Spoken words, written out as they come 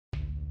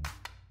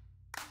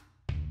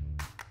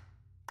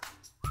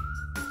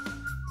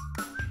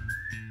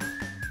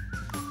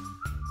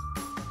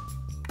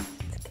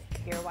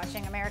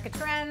watching America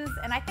Trends,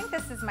 and I think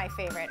this is my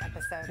favorite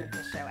episode of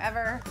the show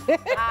ever.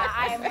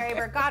 I am Mary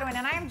Burt-Godwin,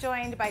 and I am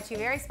joined by two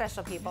very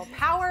special people,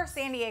 power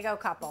San Diego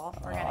couple.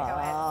 We're going to go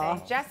ahead and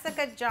say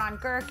Jessica John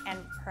Gercke and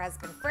her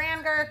husband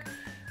Fran Gercke.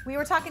 We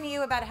were talking to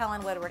you about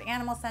Helen Woodward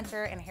Animal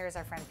Center, and here's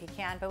our friend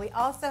Pecan. But we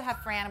also have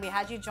Fran, we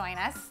had you join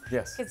us.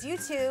 Yes. Because you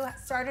two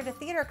started a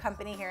theater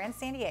company here in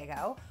San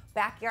Diego,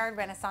 Backyard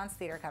Renaissance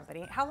Theater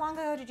Company. How long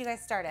ago did you guys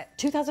start it?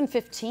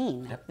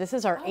 2015. Yep. This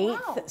is our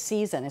 8th wow.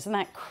 season. Isn't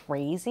that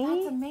crazy?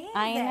 That's amazing.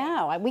 I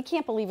know. We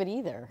can't believe it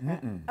either.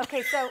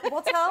 Okay, so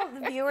we'll tell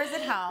the viewers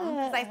at home,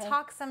 because I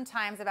talk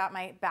sometimes about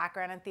my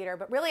background in theater,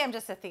 but really I'm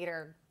just a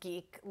theater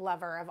geek,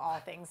 lover of all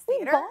things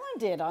theater. We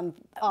bonded on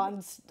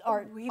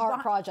art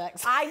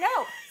projects. I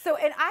know. So,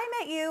 and I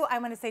met you,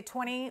 I'm going to say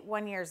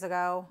 21 years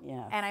ago.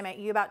 Yeah. And I met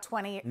you about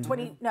 22 Oh,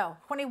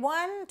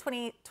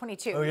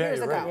 yeah, years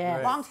you're ago.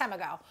 right, A long time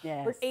ago.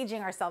 Yes. We're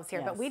aging ourselves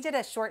here, but Yes. we did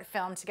a short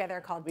film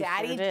together called We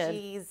Daddy sure did.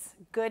 G's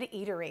Good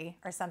Eatery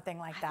or something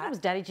like It that. was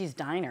Daddy G's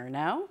Diner,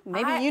 no?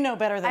 Maybe you know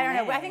better than I don't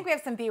me. know. I think we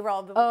have some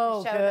B-roll that we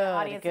Oh, can show the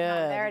audience at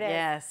home. There it is.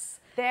 Yes.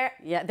 There.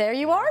 Yeah, there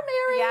you are,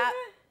 Mary. Yeah.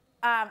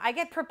 I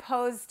get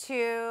proposed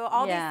to.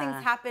 All these Yeah.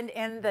 things happened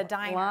in the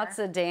diner. Lots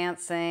of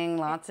dancing,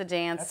 lots of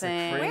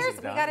dancing. crazy Where's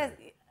we gotta?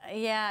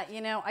 Yeah,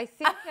 you know, I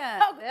think. Look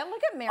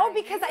at Mary. Oh,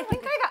 because I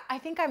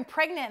think I'm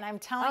pregnant, and I'm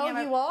telling him.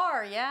 Oh, you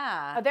are,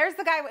 yeah. Oh, there's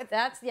the guy with.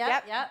 That's yeah.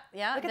 Look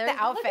at There-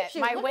 the outfit. at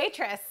you, My look at-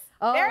 waitress.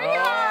 Oh. There you are.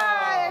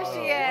 There Oh, she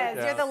look is.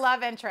 You're out. the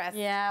love interest.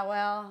 Yeah,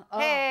 well. Oh,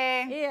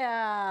 Hey.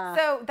 Yeah.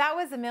 So that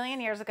was a million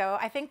years ago.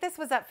 I think this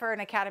was up for an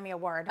Academy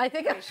Award. I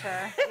think pretty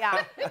sure.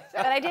 Yeah,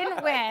 but I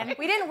didn't win.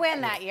 We didn't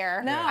win that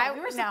year. No, I, we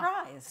were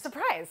surprised.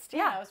 Surprised,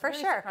 Yeah, yeah, it was for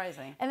very sure.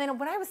 surprising. And then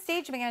when I was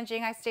stage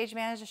managing, I stage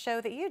managed a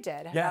show that you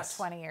did about Yes.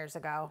 20 years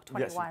ago,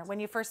 21, Yes. when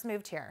you first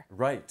moved here.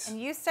 Right.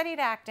 And you studied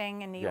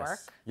acting in New York.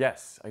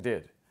 Yes, I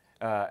did.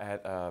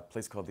 At a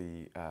place called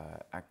the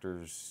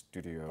Actors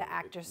Studio. The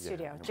Actors Yeah,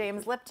 Studio. I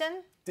James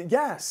Lipton.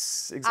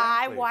 Yes, I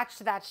exactly.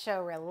 watched that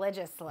show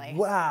religiously.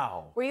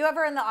 Wow. Were you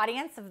ever in the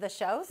audience of the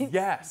shows?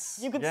 Yes.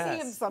 You could see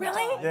him sometimes.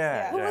 Really?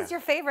 Yeah. Who was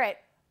your favorite?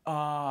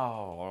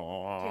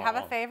 Oh. Do you have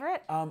a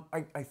favorite?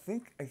 I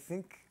think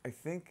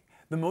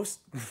the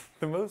most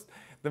the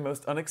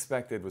most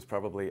unexpected was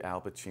probably Al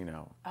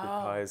Pacino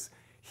because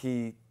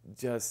he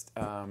just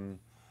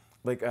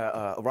like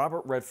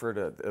Robert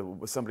Redford.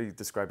 Somebody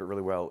described it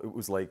really well. It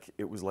was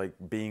like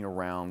being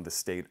around the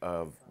state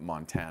of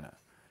Montana.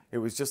 It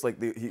was just like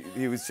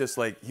he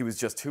was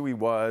just who he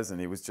was, and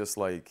he was just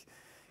like.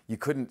 You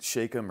couldn't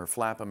shake him or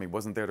flap him. He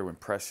wasn't there to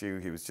impress you.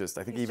 He was just,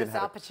 I think he even Just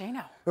had Al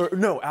Pacino.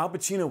 No, Al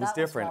Pacino was was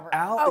different.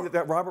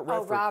 Robert. Robert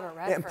Redford. Robert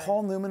Yeah, and Redford.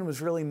 Paul Newman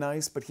was really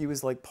nice, but he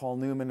was like Paul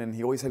Newman, and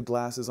he always had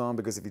glasses on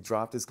because if he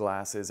dropped his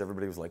glasses,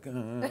 everybody was like, you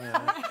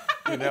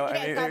know,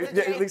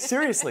 like,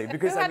 seriously.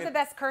 Because Who had the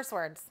best curse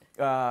words?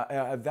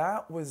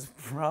 that was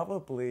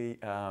probably.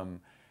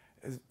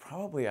 It was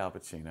probably Al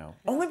Pacino.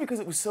 Only because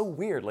it was so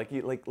weird. Like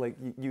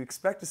you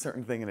expect a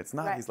certain thing and it's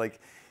not. Right.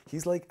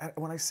 He's like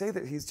when I say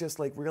that he's just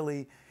like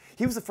really.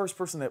 He was the first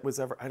person that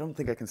was ever. I don't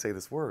think I can say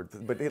this word,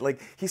 but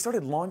he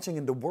started launching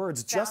into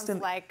words just in.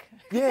 Like.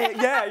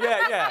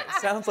 Yeah.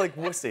 Sounds like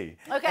wussy.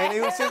 Okay. And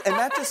it was and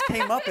that just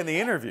came up in the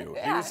interview.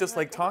 He was just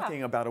like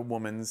talking about a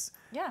woman's.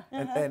 Yeah.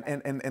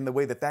 And the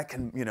way that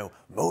can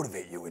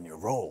motivate you in your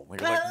role.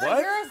 Like, you're like,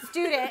 what? You're a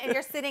student and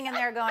you're sitting in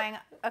there going,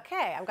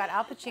 okay, I've got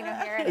Al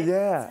Pacino here and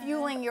it's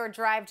fueling your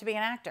drive to be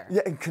an actor.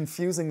 Yeah, and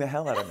confusing the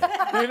hell out of me.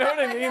 You know what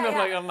I mean? I'm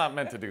like, I'm not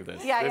meant to do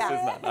this. Yeah, this yeah.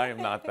 is not. I am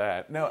not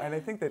that. No, and I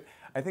think that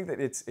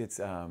it's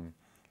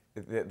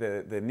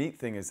the neat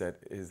thing is that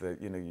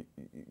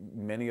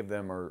many of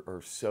them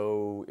are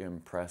so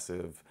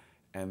impressive,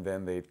 and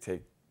then they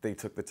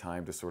took the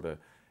time to sort of.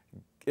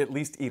 At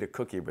least eat a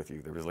cookie with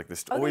you. There was like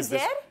this always they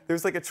this. did? There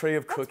was like a tray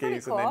of That's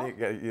cookies, pretty and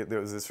then there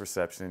was this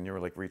reception, and you were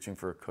like reaching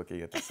for a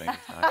cookie at the same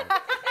time.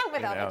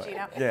 With Al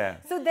Pacino. Yeah.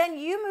 So then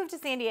you moved to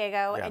San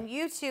Diego Yeah. and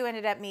you two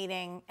ended up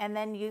meeting, and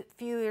then a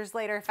few years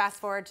later,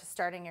 fast forward to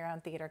starting your own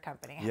theater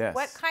company. Yes.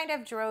 What kind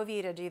of drove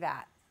you to do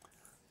that?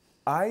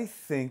 I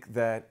think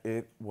that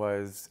it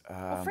was.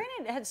 Well,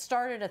 Fran had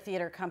started a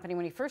theater company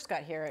when he first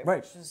got here,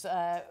 Right. which was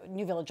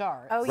New Village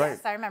Art. Oh, Right.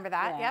 yes, I remember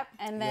that. Yeah. Yep.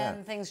 And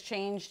then things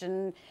changed,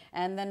 and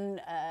then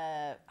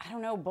I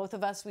don't know. Both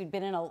of us, we'd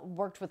been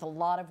worked with a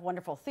lot of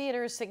wonderful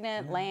theaters,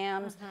 Signet,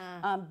 Lambs,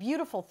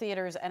 beautiful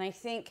theaters, and I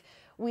think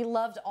we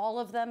loved all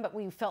of them, but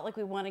we felt like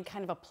we wanted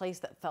kind of a place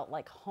that felt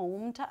like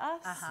home to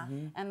us,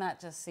 and that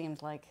just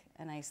seemed like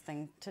a nice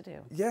thing to do.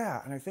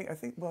 Yeah, and I think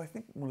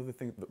one of the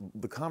things,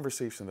 the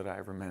conversation that I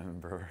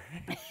remember,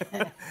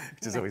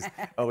 which is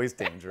always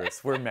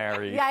dangerous. We're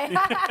married. Yeah.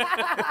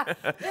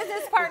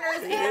 Business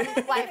partners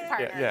and life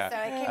partners, yeah. so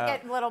it can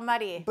get a little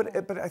muddy. But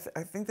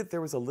I think that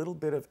there was a little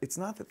bit of. It's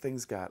not that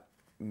things got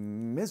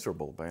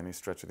miserable by any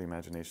stretch of the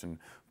imagination,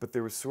 but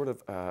there was sort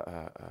of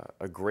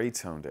a gray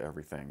tone to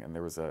everything, and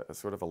there was a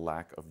sort of a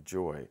lack of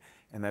joy,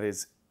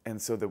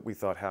 and so that we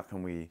thought, how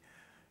can we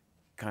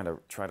kind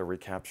of try to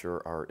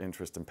recapture our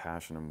interest and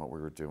passion in what we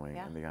were doing?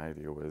 Yeah. And the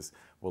idea was,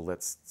 well,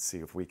 let's see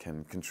if we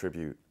can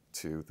contribute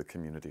to the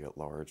community at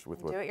large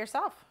with Do it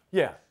yourself.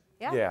 Yeah.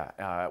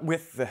 Yeah.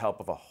 With the help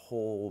of a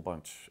whole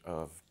bunch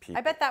of people.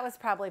 I bet that was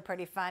probably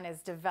pretty fun,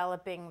 is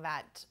developing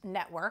that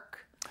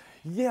network.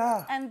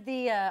 Yeah. And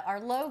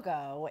our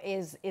logo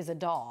is a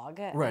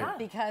dog, Right.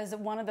 Because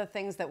one of the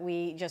things that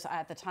we just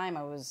at the time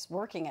I was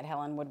working at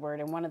Helen Woodward,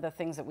 and one of the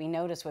things that we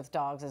notice with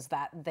dogs is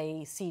that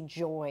they see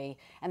joy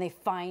and they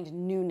find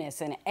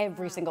newness in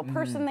every single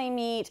person they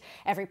meet,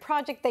 every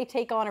project they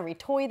take on, every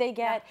toy they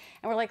get,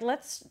 and we're like,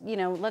 let's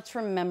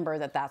remember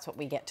that that's what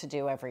we get to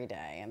do every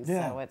day, and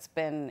so it's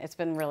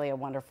been really a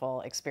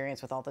wonderful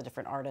experience with all the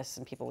different artists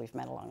and people we've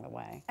met along the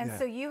way. And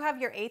so you have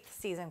your 8th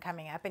season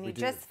coming up, and you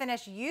just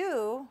finished.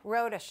 You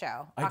wrote a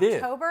show. I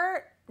did.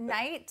 October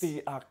night.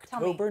 The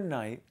October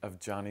night of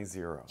Johnny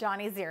Zero.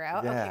 Johnny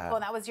Zero. Yeah. Okay, cool.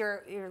 And that was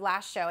your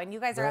last show, and you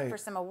guys are up for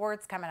some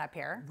awards coming up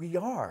here. We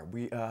are.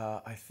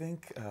 I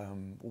think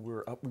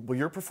we're up. Well,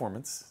 your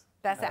performance.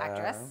 Best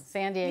actress.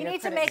 San Diego. You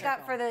need to make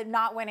up for the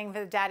not winning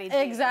the Daddy G.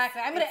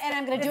 Exactly. I'm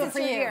gonna do it for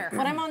you. Year.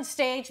 When I'm on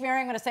stage, Mary,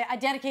 I'm gonna say, I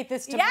dedicate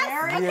this to Yes.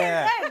 Mary.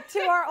 Okay. Good. To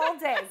our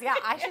old days. Yeah.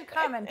 I should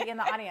come and be in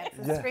the audience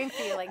and scream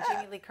for you like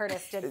Jamie Lee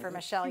Curtis did for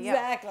Michelle Yeoh.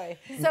 Exactly.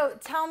 So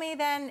tell me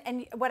then,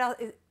 and what else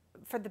is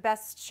for the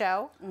best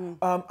show?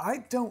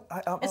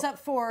 It's up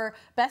for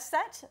best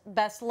set,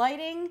 best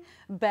lighting,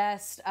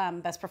 best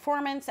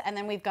performance, and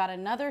then we've got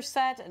another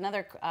set.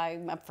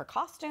 I'm up for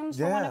costumes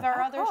for one of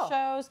our other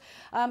shows.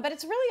 But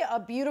it's really a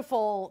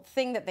beautiful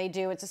thing that they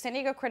do. It's a San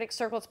Diego Critics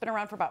Circle. It's been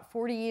around for about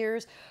 40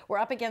 years. We're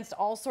up against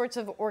all sorts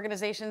of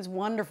organizations,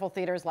 wonderful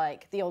theaters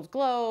like the Old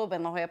Globe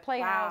and La Jolla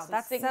Playhouse. Wow,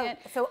 that's Signet.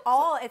 so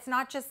it's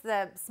not just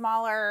the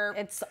smaller.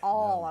 It's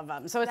all of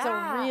them. So it's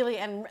a really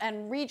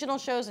and regional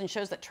shows and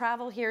shows that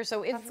travel here.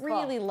 So it's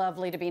really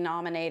lovely to be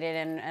nominated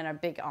and a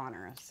big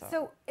honor.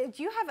 So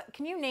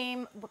can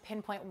you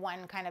pinpoint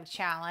one kind of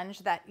challenge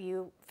that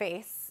you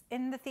face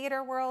in the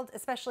theater world,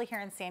 especially here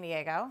in San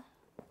Diego?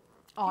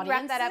 Audiences?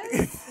 Wrap that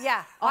up.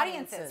 Yeah,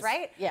 audiences,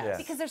 right? Yes.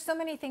 Because there's so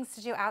many things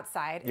to do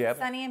outside. Yep. It's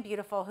sunny and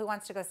beautiful. Who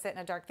wants to go sit in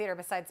a dark theater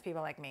besides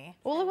people like me?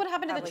 Well, what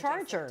happened to the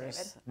Probably Jason,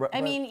 Chargers? David.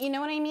 I mean, you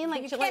know what I mean?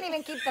 Like You can't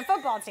even keep the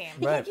football team.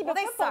 Right. Well,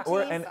 they suck.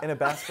 Or in a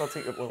basketball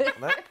team. Well,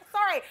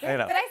 Sorry. I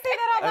know. Did I say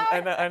that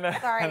out loud? I know.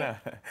 Sorry. I know.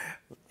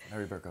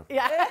 Mary Burt-Godwin.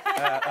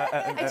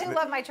 Yeah. I do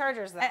love my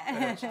Chargers, though.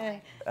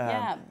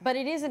 Yeah, but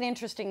it is an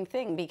interesting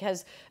thing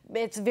because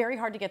it's very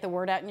hard to get the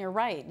word out, and you're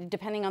right.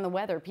 Depending on the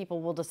weather,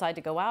 people will decide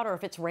to go out, or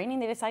if it's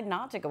raining, they decide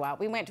not to go out.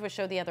 We went to a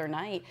show the other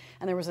night,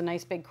 and there was a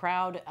nice big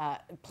crowd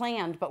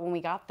planned, but when we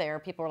got there,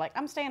 people were like,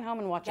 I'm staying home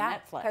and watching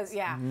Netflix.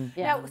 Yeah.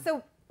 Now,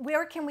 so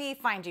where can we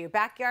find you?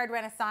 Backyard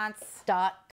Renaissance.